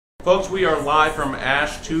Folks, we are live from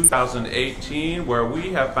ASH 2018, where we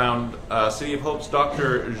have found City of Hope's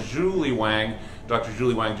Dr. Xiuli Wang. Dr.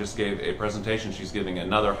 Xiuli Wang just gave a presentation. She's giving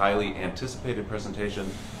another highly anticipated presentation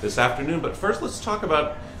this afternoon. But first, let's talk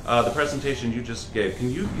about the presentation you just gave.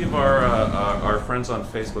 Can you give our friends on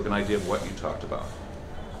Facebook an idea of what you talked about?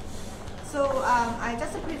 So I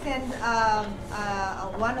just present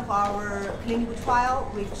one of our clinical trial,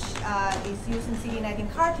 which is using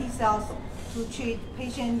CD19 CAR T cells to treat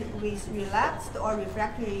patients with relapsed or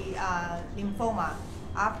refractory lymphoma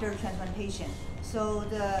after transplantation. So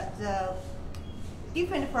the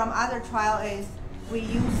different from other trial is we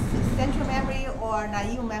use central memory or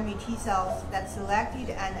naive memory T cells that's selected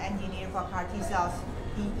and engineered for CAR T cells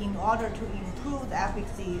in order to improve the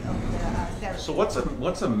efficacy of the therapy. So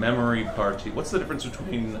what's a memory CAR T? What's the difference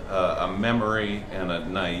between a memory and a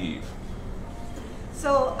naive?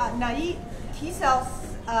 So naive T cells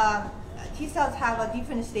have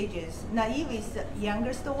different stages. Naive is the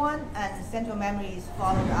youngest one, and central memory is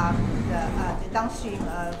followed up the downstream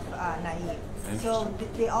of naive. So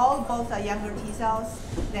they all both are younger T cells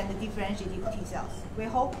than the differentiated T cells. We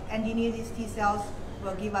hope engineer these T cells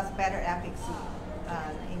will give us better efficacy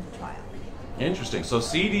in the trial. Interesting. So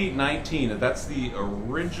CD19, that's the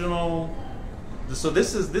original. So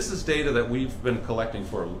this is data that we've been collecting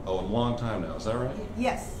for a long time now. Is that right?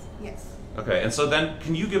 Yes. Yes. Okay, and so then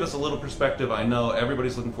can you give us a little perspective? I know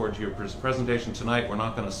everybody's looking forward to your presentation tonight. We're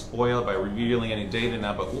not going to spoil it by revealing any data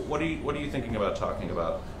now, but what are you thinking about talking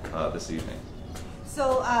about this evening?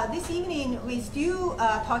 So this evening we're still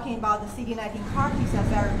talking about the CD19 CAR T cell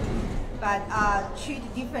therapy, but treat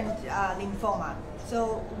different lymphoma.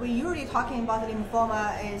 So we're usually talking about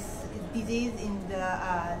lymphoma is disease in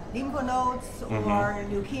the lymph nodes or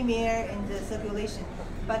leukemia in the circulation.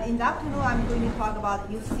 But in the afternoon, I'm going to talk about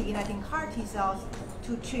use CD19 CAR T cells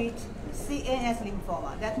to treat CNS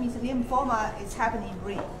lymphoma. That means lymphoma is happening in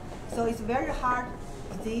brain. So it's very hard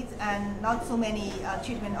disease and not so many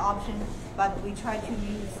treatment options, but we try to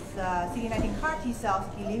use CD19 CAR T cells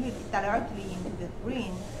delivered directly into the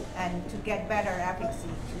brain and to get better efficacy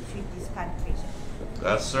to treat this kind of patient.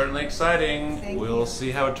 That's certainly exciting. We'll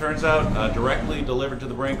see how it turns out. Directly delivered to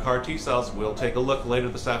the brain, CAR T cells. We'll take a look later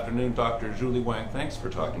this afternoon. Dr. Xiuli Wang, thanks for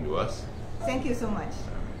talking to us. Thank you so much.